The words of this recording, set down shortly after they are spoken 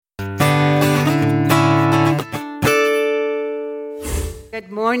Good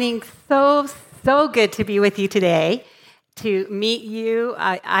morning. So good to be with you today, to meet you.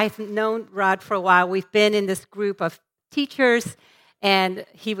 I've known Rod for a while. We've been in this group of teachers, and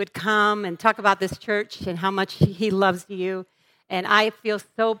he would come and talk about this church and how much he loves you. And I feel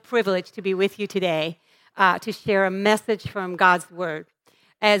so privileged to be with you today to share a message from God's Word.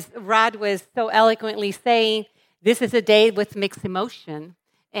 As Rod was so eloquently saying, this is a day with mixed emotion.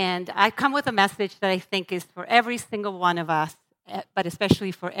 And I come with a message that I think is for every single one of us, but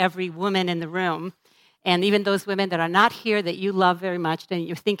especially for every woman in the room, and even those women that are not here that you love very much, and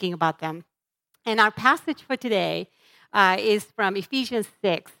you're thinking about them. And our passage for today is from Ephesians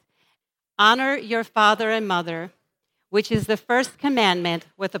 6. Honor your father and mother, which is the first commandment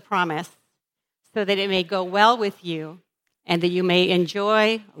with a promise, so that it may go well with you, and that you may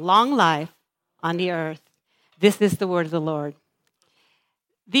enjoy long life on the earth. This is the word of the Lord.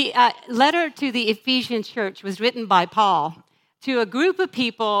 The letter to the Ephesian church was written by Paul to a group of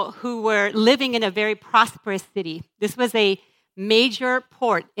people who were living in a very prosperous city. This was a major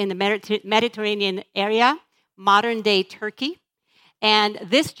port in the Mediterranean area, modern-day Turkey. And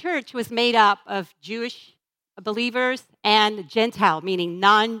this church was made up of Jewish believers and Gentile, meaning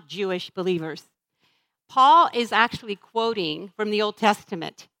non-Jewish believers. Paul is actually quoting from the Old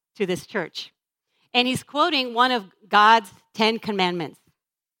Testament to this church. And he's quoting one of God's 10 commandments.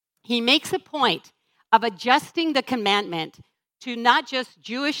 He makes a point of adjusting the commandment to not just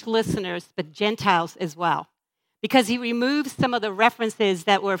Jewish listeners, but Gentiles as well, because he removes some of the references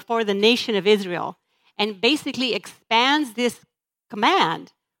that were for the nation of Israel and basically expands this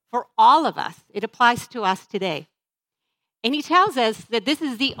command for all of us. It applies to us today. And he tells us that this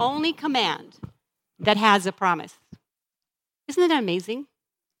is the only command that has a promise. Isn't it amazing?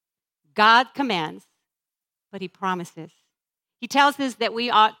 God commands, but he promises. He tells us that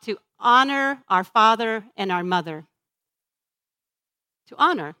we ought to honor our father and our mother. To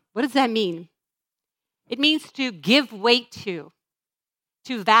honor, what does that mean? It means to give weight to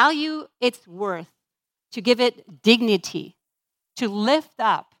value its worth, to give it dignity, to lift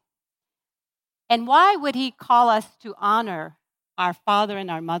up. And why would he call us to honor our father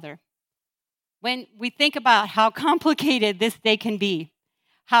and our mother? When we think about how complicated this day can be,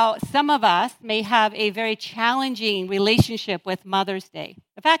 how some of us may have a very challenging relationship with Mother's Day.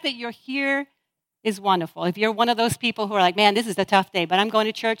 The fact that you're here is wonderful. If you're one of those people who are like, man, this is a tough day, but I'm going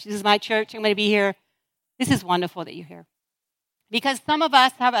to church, this is my church, I'm going to be here, this is wonderful that you're here. Because some of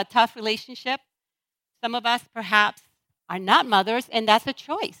us have a tough relationship. Some of us perhaps are not mothers, and that's a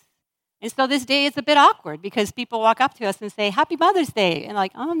choice. And so this day is a bit awkward because people walk up to us and say, Happy Mother's Day. And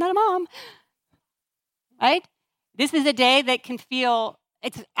like, oh, I'm not a mom. Right? This is a day that can feel,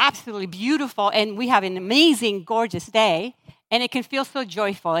 it's absolutely beautiful, and we have an amazing, gorgeous day. And it can feel so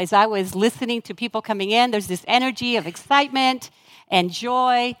joyful. As I was listening to people coming in, there's this energy of excitement and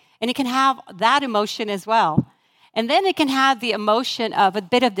joy, and it can have that emotion as well. And then it can have the emotion of a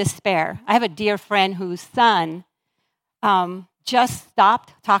bit of despair. I have a dear friend whose son just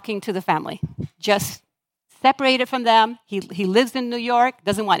stopped talking to the family, just separated from them. He lives in New York,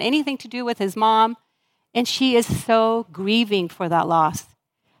 doesn't want anything to do with his mom, and she is so grieving for that loss,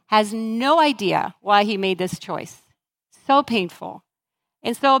 has no idea why he made this choice. So painful.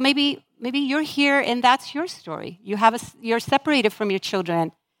 And so maybe you're here and that's your story. You're separated from your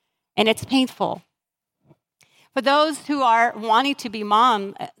children and it's painful. For those who are wanting to be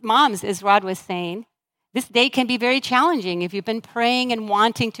moms, as Rod was saying, this day can be very challenging if you've been praying and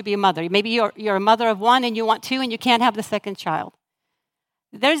wanting to be a mother. Maybe you're a mother of one and you want two and you can't have the second child.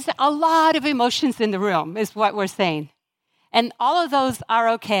 There's a lot of emotions in the room, is what we're saying. And all of those are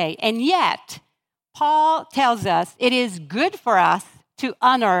okay. And yet, Paul tells us it is good for us to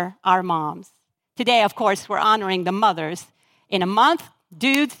honor our moms. Today, of course, we're honoring the mothers. In a month,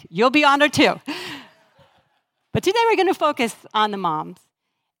 dudes, you'll be honored too. But today we're going to focus on the moms.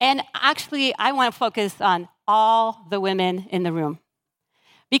 And actually, I want to focus on all the women in the room.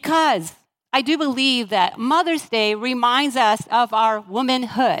 Because I do believe that Mother's Day reminds us of our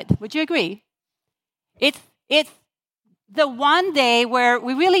womanhood. Would you agree? It's the one day where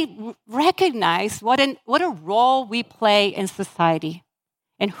we really recognize what a role we play in society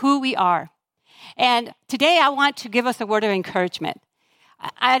and who we are. And today I want to give us a word of encouragement.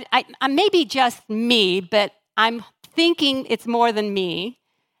 I maybe just me, but I'm thinking it's more than me,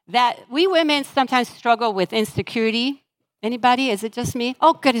 that we women sometimes struggle with insecurity. Anybody? Is it just me?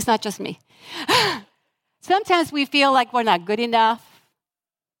 Oh, good, it's not just me. Sometimes we feel like we're not good enough,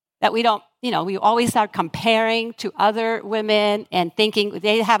 that we don't, we always are comparing to other women and thinking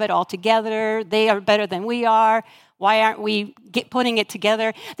they have it all together, they are better than we are, why aren't we putting it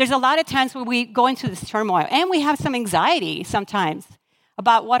together? There's a lot of times where we go into this turmoil, and we have some anxiety sometimes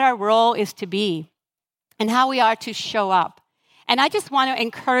about what our role is to be and how we are to show up. And I just want to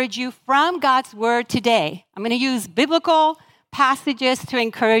encourage you from God's word today. I'm going to use biblical passages to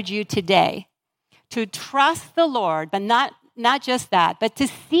encourage you today to trust the Lord, but not just that, but to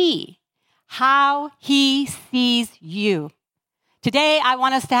see how he sees you. Today, I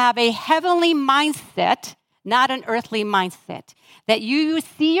want us to have a heavenly mindset, not an earthly mindset, that you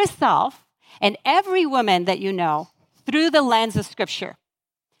see yourself and every woman that you know through the lens of Scripture.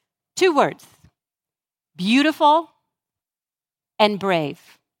 2 words, beautiful and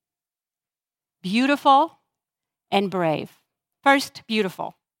brave. Beautiful and brave. First,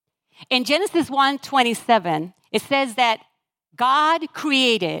 beautiful. In Genesis 1:27, it says that God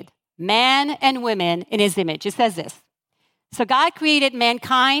created man and women in his image. It says this. So God created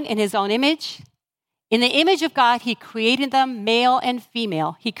mankind in his own image. In the image of God, he created them, male and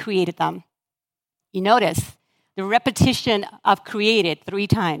female. He created them. You notice the repetition of created 3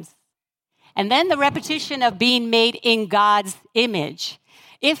 times. And then the repetition of being made in God's image.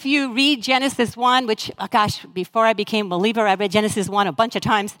 If you read Genesis 1, which, before I became a believer, I read Genesis 1 a bunch of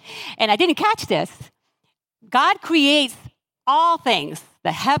times, and I didn't catch this. God creates all things,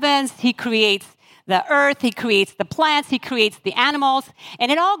 the heavens, he creates the earth, he creates the plants, he creates the animals,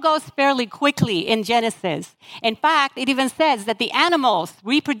 and it all goes fairly quickly in Genesis. In fact, it even says that the animals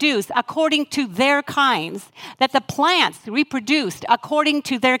reproduce according to their kinds, that the plants reproduced according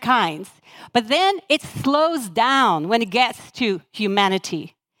to their kinds. But then it slows down when it gets to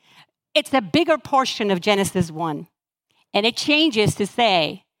humanity. It's a bigger portion of Genesis 1. And it changes to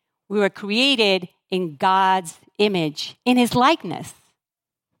say, we were created in God's image, in his likeness.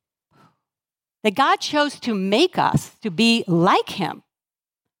 That God chose to make us to be like him.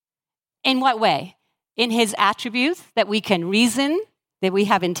 In what way? In his attributes, that we can reason, that we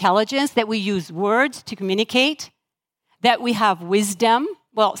have intelligence, that we use words to communicate, that we have wisdom.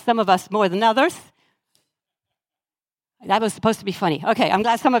 Well, some of us more than others. That was supposed to be funny. Okay, I'm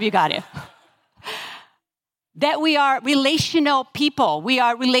glad some of you got it. That we are relational people. We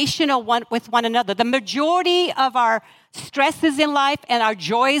are relational with one another. The majority of our stresses in life and our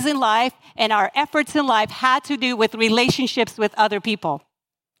joys in life and our efforts in life had to do with relationships with other people.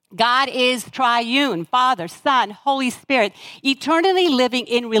 God is triune, Father, Son, Holy Spirit, eternally living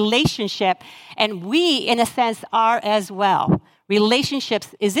in relationship, and we, in a sense, are as well.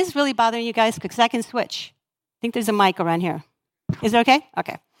 Relationships, is this really bothering you guys? Because I can switch. I think there's a mic around here. Is it okay?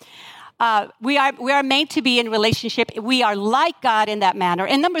 Okay. We are made to be in relationship. We are like God in that manner.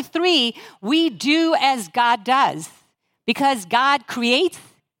 And number 3, we do as God does. Because God creates,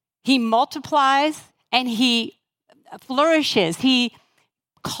 he multiplies, and he flourishes. He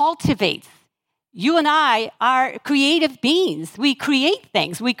cultivates. You and I are creative beings. We create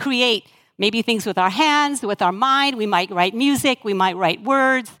things. We create maybe things with our hands, with our mind. We might write music. We might write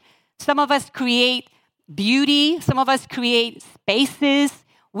words. Some of us create beauty. Some of us create spaces.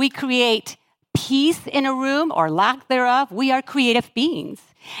 We create peace in a room or lack thereof. We are creative beings.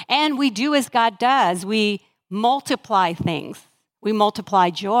 And we do as God does. We multiply things. We multiply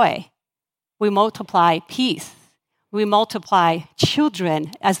joy. We multiply peace. We multiply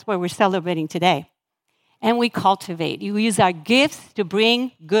children, as what we're celebrating today. And we cultivate. We use our gifts to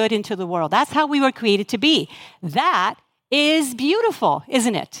bring good into the world. That's how we were created to be. That is beautiful,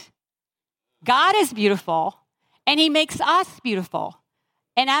 isn't it? God is beautiful, and he makes us beautiful.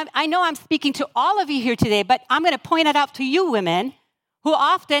 And I know I'm speaking to all of you here today, but I'm going to point it out to you women who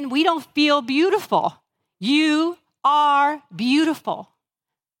often we don't feel beautiful. You are beautiful,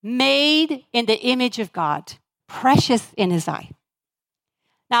 made in the image of God, precious in his eye.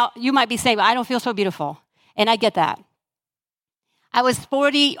 Now, you might be saying, well, I don't feel so beautiful. And I get that. I was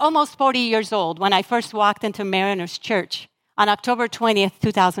almost 40 years old when I first walked into Mariners Church on October 20th,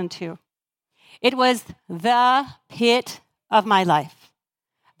 2002. It was the pit of my life,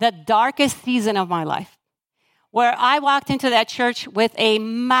 the darkest season of my life, where I walked into that church with a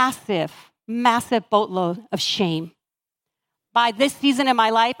massive boatload of shame. By this season of my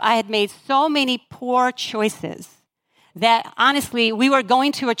life, I had made so many poor choices that honestly, we were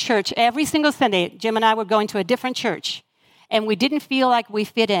going to a church every single Sunday. Jim and I were going to a different church, and we didn't feel like we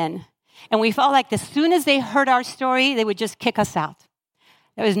fit in. And we felt like as soon as they heard our story, they would just kick us out.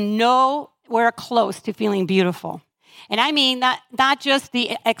 There was nowhere close to feeling beautiful. And I mean not just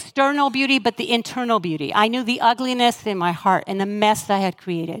the external beauty, but the internal beauty. I knew the ugliness in my heart and the mess I had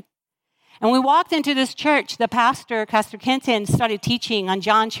created. And we walked into this church. The pastor, Pastor Kenton, started teaching on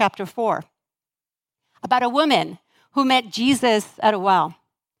John chapter 4 about a woman who met Jesus at a well.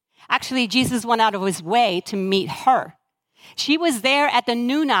 Actually, Jesus went out of his way to meet her. She was there at the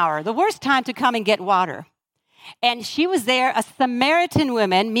noon hour, the worst time to come and get water. And she was there, a Samaritan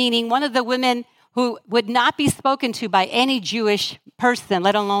woman, meaning one of the women who would not be spoken to by any Jewish person,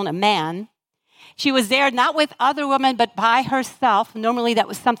 let alone a man. She was there not with other women, but by herself. Normally that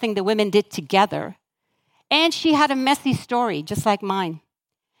was something the women did together. And she had a messy story, just like mine.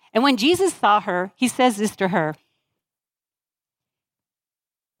 And when Jesus saw her, he says this to her,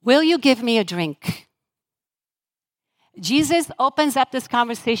 "Will you give me a drink?" Jesus opens up this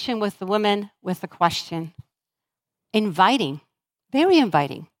conversation with the woman with a question. Inviting, very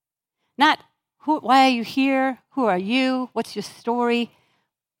inviting. Not, why are you here? Who are you? What's your story?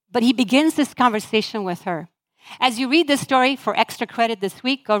 But he begins this conversation with her. As you read this story, for extra credit this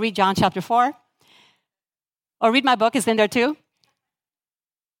week, go read John chapter 4. Or read my book, it's in there too.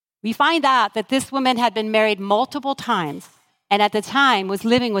 We find out that this woman had been married multiple times, and at the time was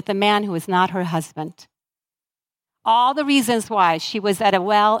living with a man who was not her husband. All the reasons why she was at a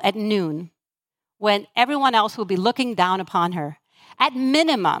well at noon, when everyone else will be looking down upon her. At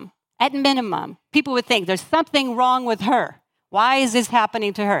minimum, people would think there's something wrong with her. Why is this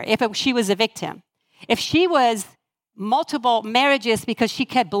happening to her? If she was a victim. If she was multiple marriages because she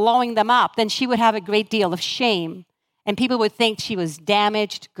kept blowing them up, then she would have a great deal of shame, and people would think she was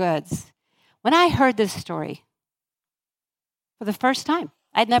damaged goods. When I heard this story for the first time,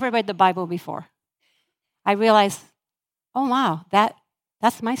 I'd never read the Bible before, I realized, oh wow,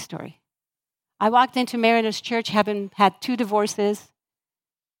 that's my story. I walked into Mariners Church having had 2 divorces,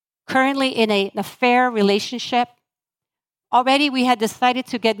 currently in an affair relationship. Already we had decided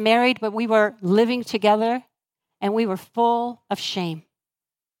to get married, but we were living together, and we were full of shame.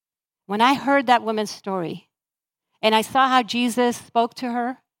 When I heard that woman's story, and I saw how Jesus spoke to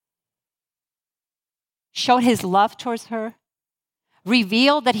her, showed his love towards her,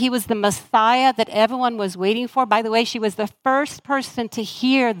 revealed that he was the Messiah that everyone was waiting for. By the way, she was the first person to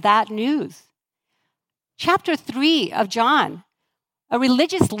hear that news. Chapter 3 of John, a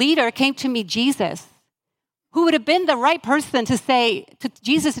religious leader came to meet Jesus, who would have been the right person to say to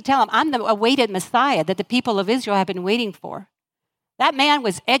Jesus, to tell him, I'm the awaited Messiah that the people of Israel have been waiting for. That man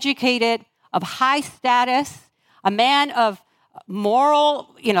was educated, of high status, a man of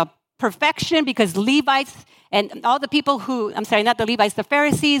moral, perfection, because Levites and all the people the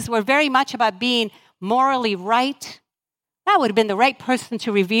Pharisees were very much about being morally right. That would have been the right person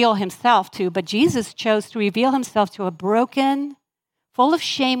to reveal himself to, but Jesus chose to reveal himself to a broken, full of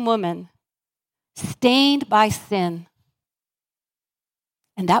shame woman, stained by sin.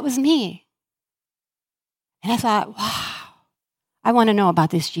 And that was me. And I thought, wow, I want to know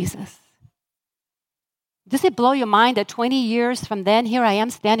about this Jesus. Does it blow your mind that 20 years from then, here I am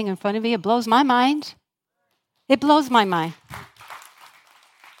standing in front of you? It blows my mind. It blows my mind.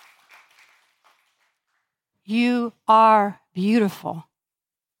 You are beautiful.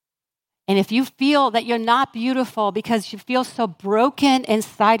 And if you feel that you're not beautiful because you feel so broken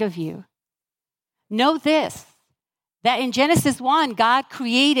inside of you, know this, that in Genesis 1, God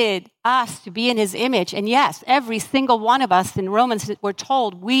created us to be in his image. And yes, every single one of us in Romans, we're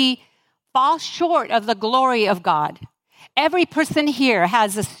told we fall short of the glory of God. Every person here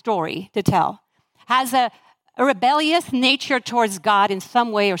has a story to tell, has a rebellious nature towards God in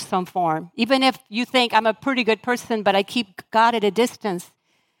some way or some form. Even if you think I'm a pretty good person, but I keep God at a distance,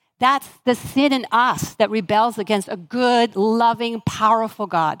 that's the sin in us that rebels against a good, loving, powerful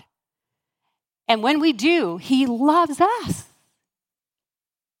God. And when we do, he loves us.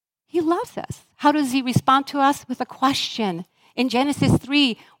 He loves us. How does he respond to us? With a question. In Genesis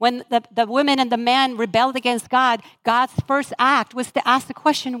 3, when the woman and the man rebelled against God, God's first act was to ask the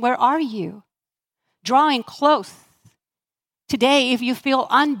question, where are you? Drawing close. Today, if you feel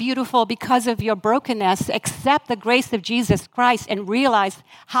unbeautiful because of your brokenness, accept the grace of Jesus Christ and realize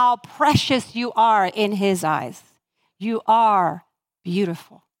how precious you are in his eyes. You are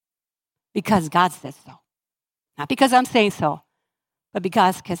beautiful because God says so. Not because I'm saying so, but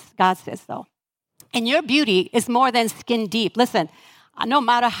because God says so. And your beauty is more than skin deep. Listen, no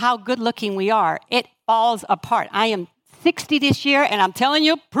matter how good looking we are, it falls apart. I am 60 this year, and I'm telling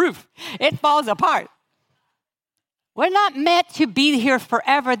you, proof, it falls apart. We're not meant to be here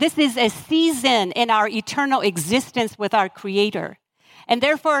forever. This is a season in our eternal existence with our Creator. And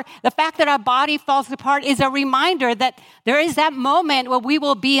therefore, the fact that our body falls apart is a reminder that there is that moment where we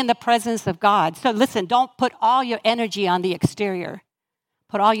will be in the presence of God. So listen, don't put all your energy on the exterior.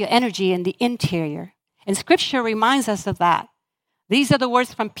 Put all your energy in the interior. And Scripture reminds us of that. These are the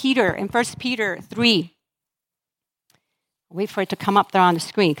words from Peter in 1 Peter 3. Wait for it to come up there on the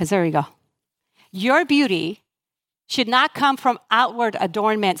screen, because there we go. Your beauty should not come from outward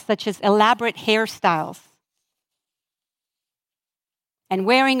adornment, such as elaborate hairstyles and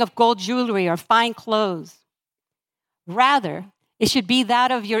wearing of gold jewelry or fine clothes. Rather, it should be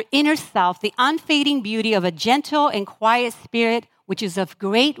that of your inner self, the unfading beauty of a gentle and quiet spirit, which is of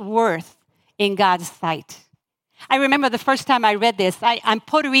great worth in God's sight. I remember the first time I read this. I'm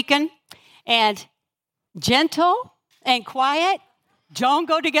Puerto Rican, and gentle and quiet don't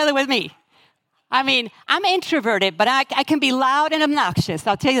go together with me. I mean, I'm introverted, but I can be loud and obnoxious,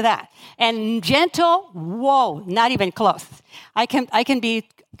 I'll tell you that. And gentle, whoa, not even close. I can be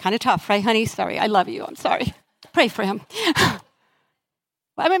kind of tough, right, honey? Sorry, I love you. I'm sorry. Pray for him.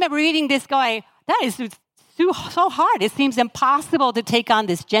 I remember reading this going, that is so hard. It seems impossible to take on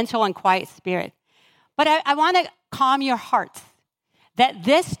this gentle and quiet spirit. But I want to calm your hearts that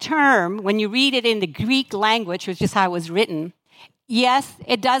this term, when you read it in the Greek language, which is how it was written, yes,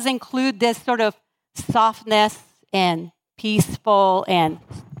 it does include this sort of softness and peaceful and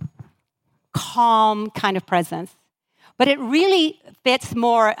calm kind of presence. But it really fits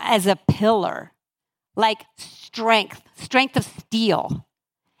more as a pillar, like strength of steel.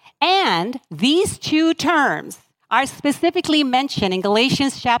 And these two terms are specifically mentioned in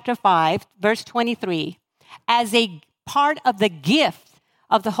Galatians chapter 5, verse 23, as a part of the gift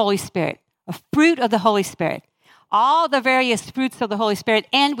of the Holy Spirit, a fruit of the Holy Spirit. All the various fruits of the Holy Spirit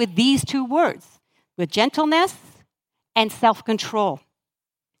end with these two words, with gentleness and self-control.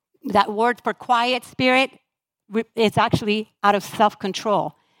 That word for quiet spirit, it's actually out of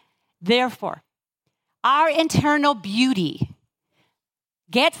self-control. Therefore, our internal beauty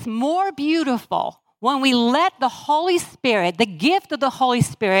gets more beautiful when we let the Holy Spirit, the gift of the Holy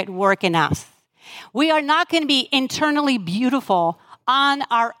Spirit, work in us. We are not going to be internally beautiful on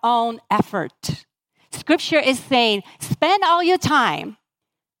our own effort. Scripture is saying, spend all your time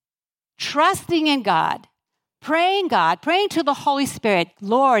trusting in God, praying to the Holy Spirit,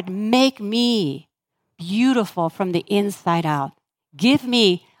 Lord, make me beautiful from the inside out. Give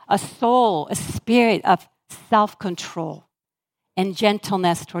me a soul, a spirit of self-control and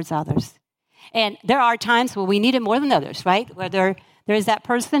gentleness towards others. And there are times where we need it more than others, right? Where there's that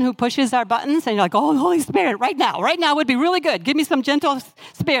person who pushes our buttons and you're like, oh, Holy Spirit, right now would be really good. Give me some gentle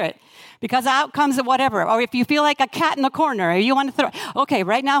spirit. Because out comes whatever. Or if you feel like a cat in the corner, or you want to throw, okay,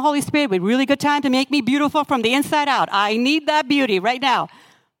 right now, Holy Spirit, would really good time to make me beautiful from the inside out. I need that beauty right now.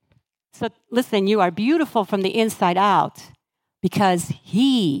 So listen, you are beautiful from the inside out because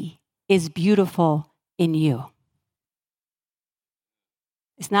He is beautiful in you.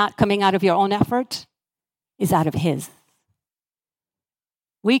 It's not coming out of your own effort. It's out of His.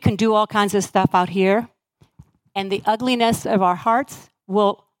 We can do all kinds of stuff out here, and the ugliness of our hearts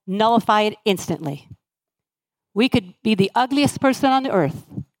will nullify it instantly. We could be the ugliest person on the earth,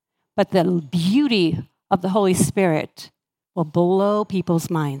 but the beauty of the Holy Spirit will blow people's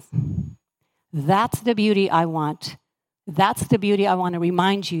minds. That's the beauty I want. That's the beauty I want to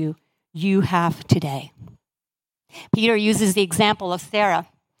remind you have today. Peter uses the example of Sarah.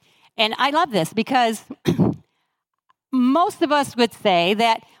 And I love this because most of us would say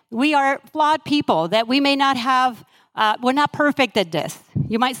that we are flawed people, that we may not have we're not perfect at this.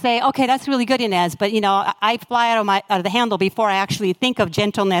 You might say, okay, that's really good, Ines, but I fly out of the handle before I actually think of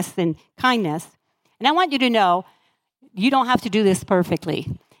gentleness and kindness. And I want you to know, you don't have to do this perfectly.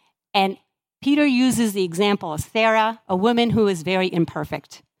 And Peter uses the example of Sarah, a woman who is very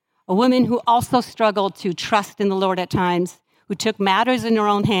imperfect, a woman who also struggled to trust in the Lord at times, who took matters in her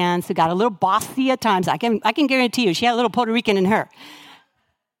own hands, who got a little bossy at times. I can guarantee you, she had a little Puerto Rican in her.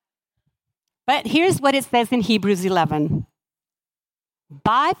 But here's what it says in Hebrews 11.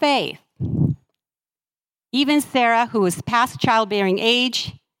 By faith, even Sarah, who was past childbearing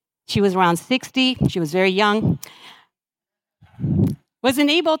age, she was around 60, she was very young, was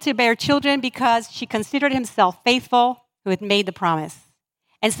enabled to bear children because she considered himself faithful who had made the promise.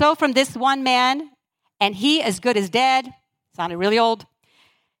 And so from this one man, and he as good as dead, sounded really old,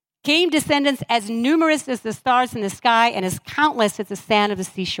 came descendants as numerous as the stars in the sky and as countless as the sand of the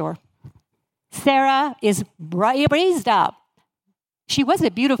seashore. Sarah is raised up. She was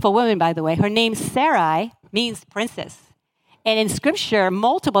a beautiful woman, by the way. Her name, Sarai, means princess. And in Scripture,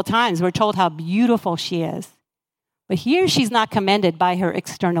 multiple times we're told how beautiful she is. But here she's not commended by her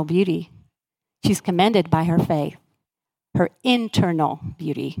external beauty. She's commended by her faith, her internal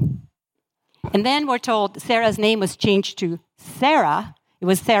beauty. And then we're told Sarah's name was changed to Sarah. It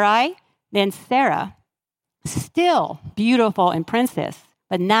was Sarai, then Sarah. Still beautiful and princess,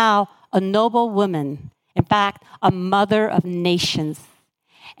 but now a noble woman, in fact, a mother of nations.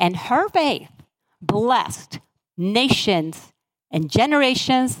 And her faith blessed nations and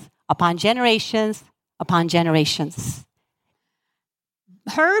generations upon generations upon generations.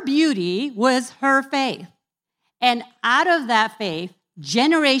 Her beauty was her faith. And out of that faith,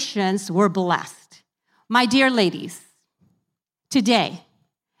 generations were blessed. My dear ladies, today,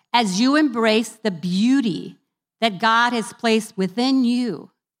 as you embrace the beauty that God has placed within you,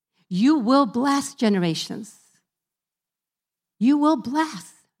 you will bless generations. You will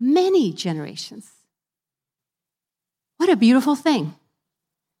bless many generations. What a beautiful thing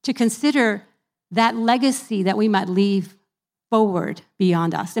to consider that legacy that we might leave forward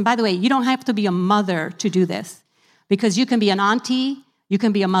beyond us. And by the way, you don't have to be a mother to do this, because you can be an auntie, you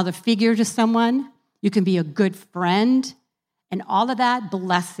can be a mother figure to someone, you can be a good friend, and all of that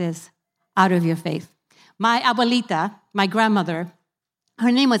blesses out of your faith. My abuelita, my grandmother,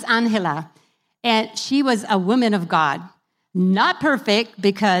 her name was Angela, and she was a woman of God. Not perfect,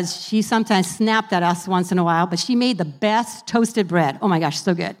 because she sometimes snapped at us once in a while, but she made the best toasted bread. Oh my gosh,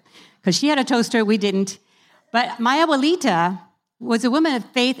 so good. Because she had a toaster, we didn't. But my abuelita was a woman of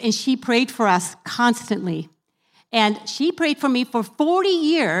faith, and she prayed for us constantly. And she prayed for me for 40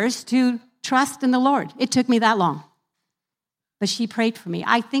 years to trust in the Lord. It took me that long. But she prayed for me.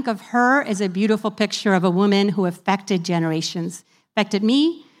 I think of her as a beautiful picture of a woman who affected generations, affected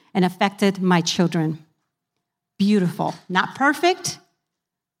me and affected my children. Beautiful. Not perfect,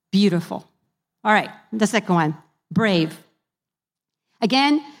 beautiful. All right, the second one, brave.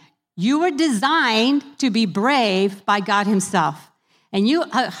 Again, you were designed to be brave by God himself. And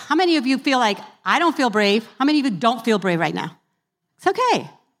how many of you feel like, I don't feel brave? How many of you don't feel brave right now? It's okay.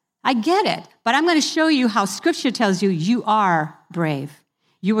 I get it. But I'm going to show you how Scripture tells you you are brave.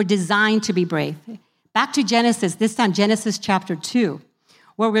 You were designed to be brave. Back to Genesis, this time Genesis chapter 2,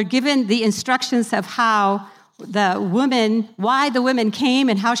 where we're given the instructions of why the woman came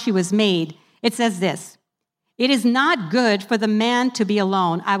and how she was made. It says this: "It is not good for the man to be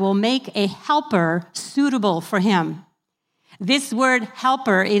alone. I will make a helper suitable for him." This word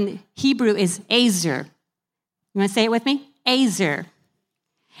helper in Hebrew is azer. You want to say it with me? Azer.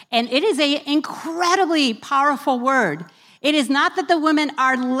 And it is an incredibly powerful word. It is not that the women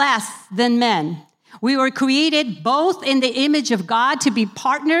are less than men. We were created both in the image of God to be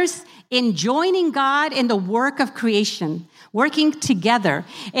partners in joining God in the work of creation, working together.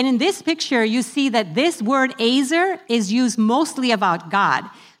 And in this picture, you see that this word azer is used mostly about God.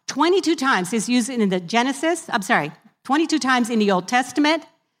 22 times is used in the 22 times in the Old Testament,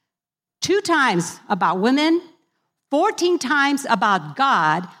 2 times about women, 14 times about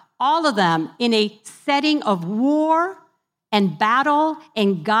God, all of them in a setting of war and battle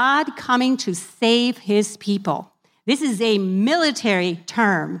and God coming to save his people. This is a military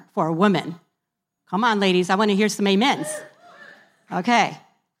term for a woman. Come on, ladies, I want to hear some amens. Okay.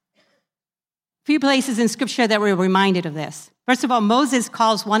 A few places in Scripture that we're reminded of this. First of all, Moses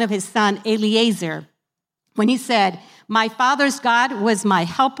calls one of his sons Eliezer when he said, "My father's God was my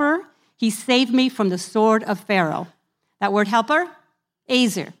helper. He saved me from the sword of Pharaoh." That word helper,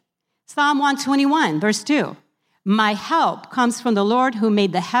 azer. Psalm 121, verse 2. "My help comes from the Lord who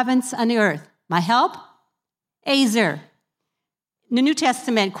made the heavens and the earth." My help, azer. The New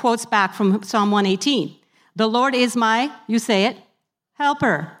Testament quotes back from Psalm 118. "The Lord is my," you say it,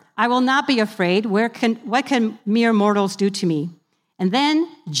 "helper. I will not be afraid. What can mere mortals do to me?" And then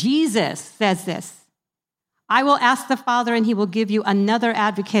Jesus says this: "I will ask the Father, and he will give you another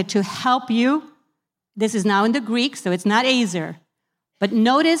advocate to help you." This is now in the Greek, so it's not azer. But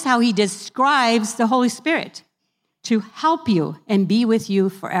notice how he describes the Holy Spirit: to help you and be with you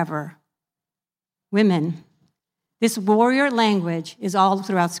forever. Women, this warrior language is all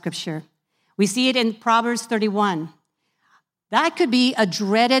throughout Scripture. We see it in Proverbs 31. That could be a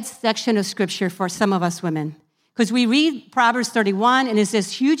dreaded section of Scripture for some of us women, because we read Proverbs 31, and it's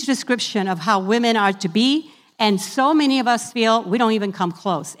this huge description of how women are to be, and so many of us feel we don't even come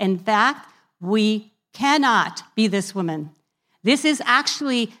close. In fact, we cannot be this woman. This is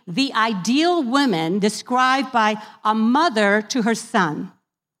actually the ideal woman described by a mother to her son,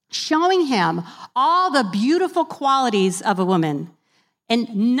 showing him all the beautiful qualities of a woman. And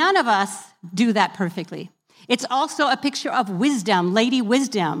none of us do that perfectly. It's also a picture of wisdom, lady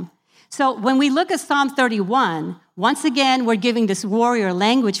wisdom. So when we look at Psalm 31, once again, we're giving this warrior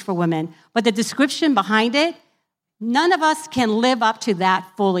language for women, but the description behind it, none of us can live up to that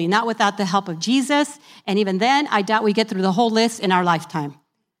fully, not without the help of Jesus. And even then, I doubt we get through the whole list in our lifetime.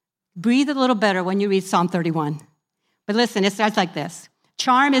 Breathe a little better when you read Psalm 31. But listen, it starts like this.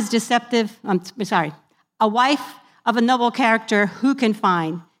 "Charm is deceptive. A wife of a noble character, who can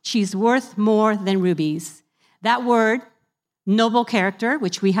find? She's worth more than rubies." That word, noble character,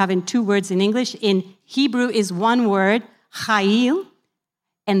 which we have in 2 words in English, in Hebrew is 1 word, chayil.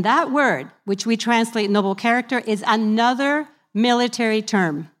 And that word, which we translate noble character, is another military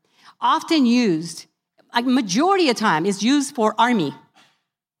term, often used, a majority of time, is used for army.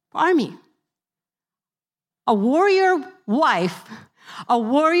 Army. a warrior wife, a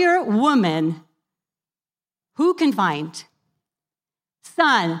warrior woman, who can find?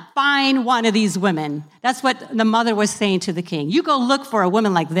 Son, find one of these women. That's what the mother was saying to the king. You go look for a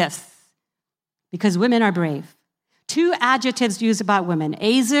woman like this, because women are brave. 2 adjectives used about women,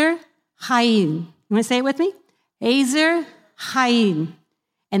 Ezer, Chaim. You want to say it with me? Ezer, Chaim.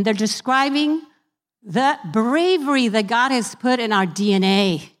 And they're describing the bravery that God has put in our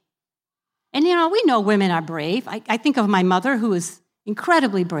DNA. And, we know women are brave. I think of my mother, who is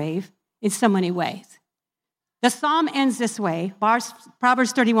incredibly brave in so many ways. The psalm ends this way,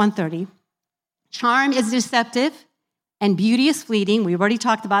 Proverbs 31:30. Charm is deceptive and beauty is fleeting. We've already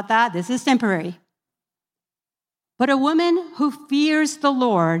talked about that. This is temporary. But a woman who fears the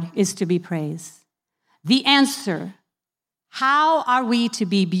Lord is to be praised. The answer, how are we to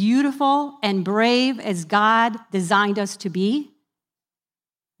be beautiful and brave as God designed us to be?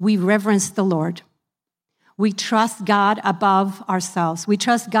 We reverence the Lord. We trust God above ourselves. We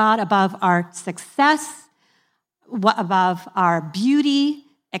trust God above our success, above our beauty,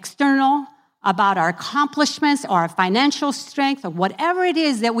 external, about our accomplishments or our financial strength or whatever it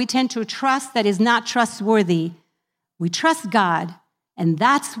is that we tend to trust that is not trustworthy. We trust God, and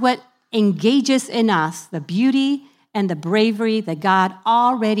that's what engages in us the beauty and the bravery that God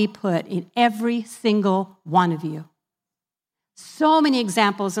already put in every single one of you. So many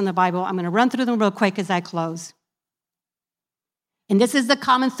examples in the Bible. I'm going to run through them real quick as I close. And this is the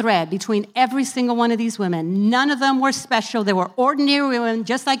common thread between every single one of these women. None of them were special. They were ordinary women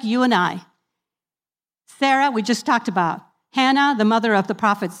just like you and I. Sarah, we just talked about. Hannah, the mother of the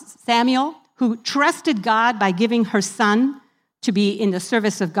prophet Samuel, who trusted God by giving her son to be in the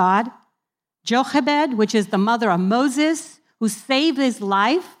service of God. Jochebed, which is the mother of Moses, who saved his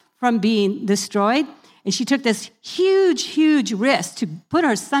life from being destroyed. And she took this huge, huge risk to put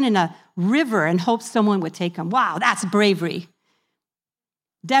her son in a river and hope someone would take him. Wow, that's bravery.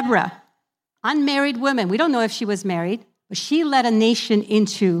 Deborah, unmarried woman. We don't know if she was married, but she led a nation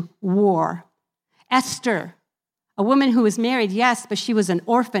into war. Esther, a woman who was married, yes, but she was an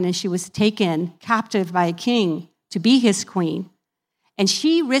orphan and she was taken captive by a king to be his queen. And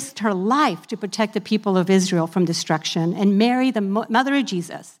she risked her life to protect the people of Israel from destruction. And Mary, the mother of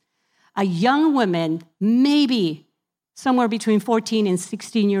Jesus, a young woman, maybe somewhere between 14 and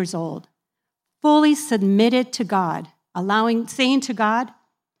 16 years old, fully submitted to God, saying to God,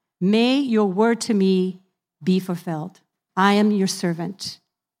 may your word to me be fulfilled. I am your servant.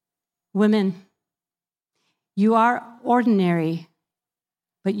 Women, you are ordinary,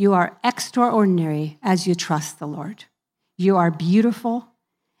 but you are extraordinary as you trust the Lord. You are beautiful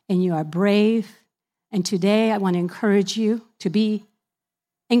and you are brave. And today I want to encourage you to be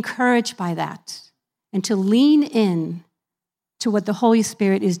encouraged by that and to lean in to what the Holy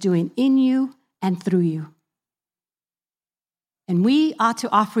Spirit is doing in you and through you. And we ought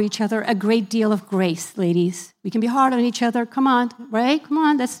to offer each other a great deal of grace, ladies. We can be hard on each other. Come on, right? Come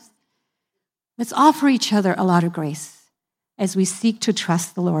on, let's offer each other a lot of grace as we seek to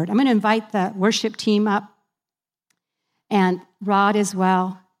trust the Lord. I'm going to invite the worship team up and Rod as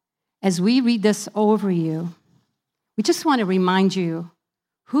well. As we read this over you, we just want to remind you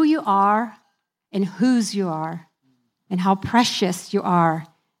who you are and whose you are and how precious you are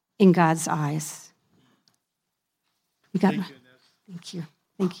in God's eyes. Thank you, Ines. Thank you.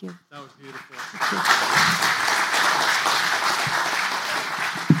 Thank you. That was beautiful. Thank you.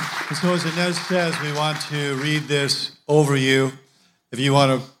 And so as Ines says, we want to read this over you if you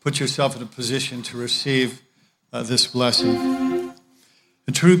want to put yourself in a position to receive this blessing.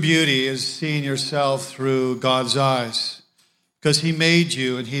 The true beauty is seeing yourself through God's eyes because he made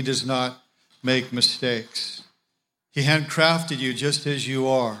you and he does not make mistakes. He handcrafted you just as you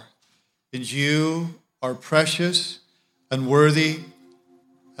are. And you are precious and worthy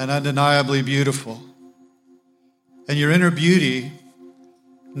and undeniably beautiful. And your inner beauty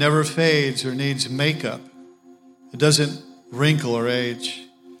never fades or needs makeup. It doesn't wrinkle or age.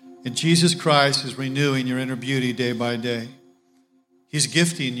 And Jesus Christ is renewing your inner beauty day by day. He's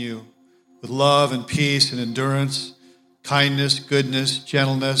gifting you with love and peace and endurance, kindness, goodness,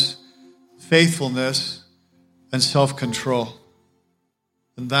 gentleness, faithfulness, and self-control.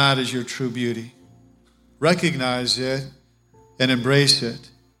 And that is your true beauty. Recognize it and embrace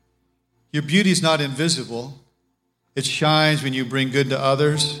it. Your beauty is not invisible. It shines when you bring good to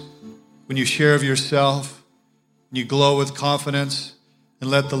others, when you share of yourself, when you glow with confidence, and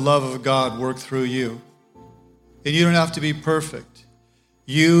let the love of God work through you. And you don't have to be perfect.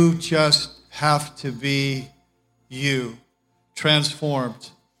 You just have to be you, transformed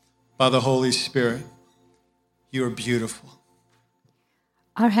by the Holy Spirit. You are beautiful.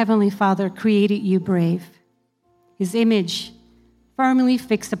 Our Heavenly Father created you brave. His image firmly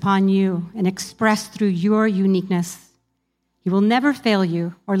fixed upon you and expressed through your uniqueness. He will never fail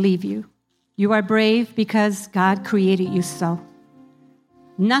you or leave you. You are brave because God created you so.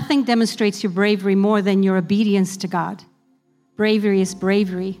 Nothing demonstrates your bravery more than your obedience to God. Bravery is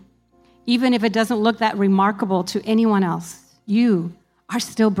bravery. Even if it doesn't look that remarkable to anyone else, you are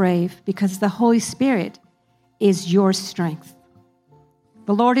still brave because the Holy Spirit is your strength.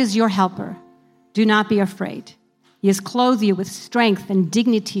 The Lord is your helper. Do not be afraid. He has clothed you with strength and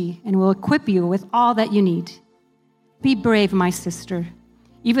dignity and will equip you with all that you need. Be brave, my sister,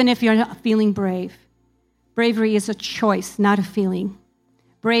 even if you're not feeling brave. Bravery is a choice, not a feeling.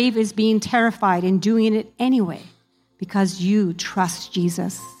 Brave is being terrified and doing it anyway because you trust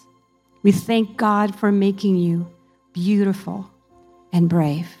Jesus. We thank God for making you beautiful and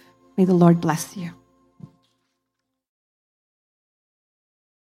brave. May the Lord bless you.